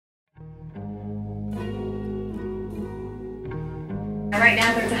Right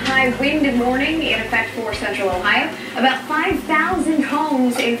now, there's a high wind warning in effect for central Ohio. About 5,000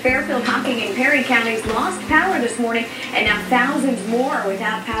 homes in Fairfield, Hocking, and Perry counties lost power this morning, and now thousands more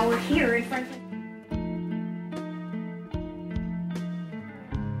without power here in Franklin.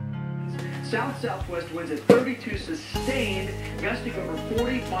 South-southwest winds at 32 sustained, gusting over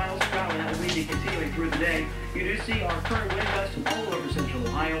 40 miles per hour. That will be continuing through the day. You do see our current wind gusts all over central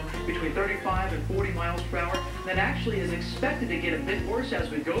Ohio, between 35 and 40 miles per hour. That actually is expected to get a bit worse as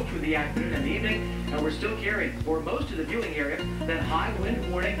we go through the afternoon and evening. And we're still carrying, for most of the viewing area, that high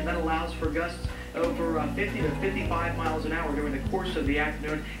wind warning that allows for gusts over 50 to 55 miles an hour during the course of the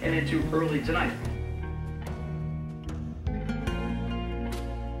afternoon and into early tonight.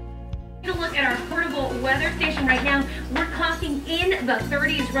 Take a look at our portable weather station right now. We're clocking in the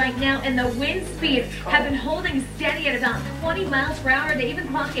 30s right now, and the wind speeds have been holding steady at about 20 miles per hour. They even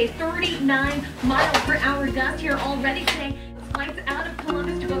clock a 39 mile per hour gust here already today. Flights out of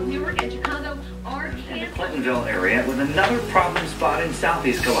Columbus to both Newark and Chicago are canceled. Clintonville area with another problem spot in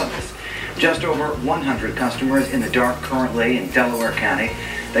southeast Columbus. Just over 100 customers in the dark currently in Delaware County.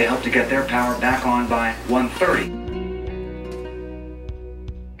 They hope to get their power back on by 1:30.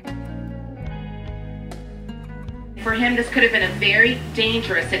 For him, this could have been a very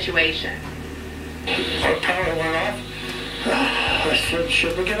dangerous situation. Our power went off. I said,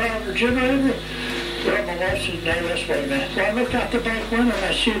 should we get out of the generator? Well, my wife said, no, let's wait a minute. Well, I looked out the back window and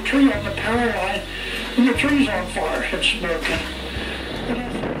I see a tree on the power line, and the tree's on fire. It's smoking. And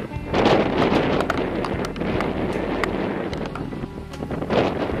I said,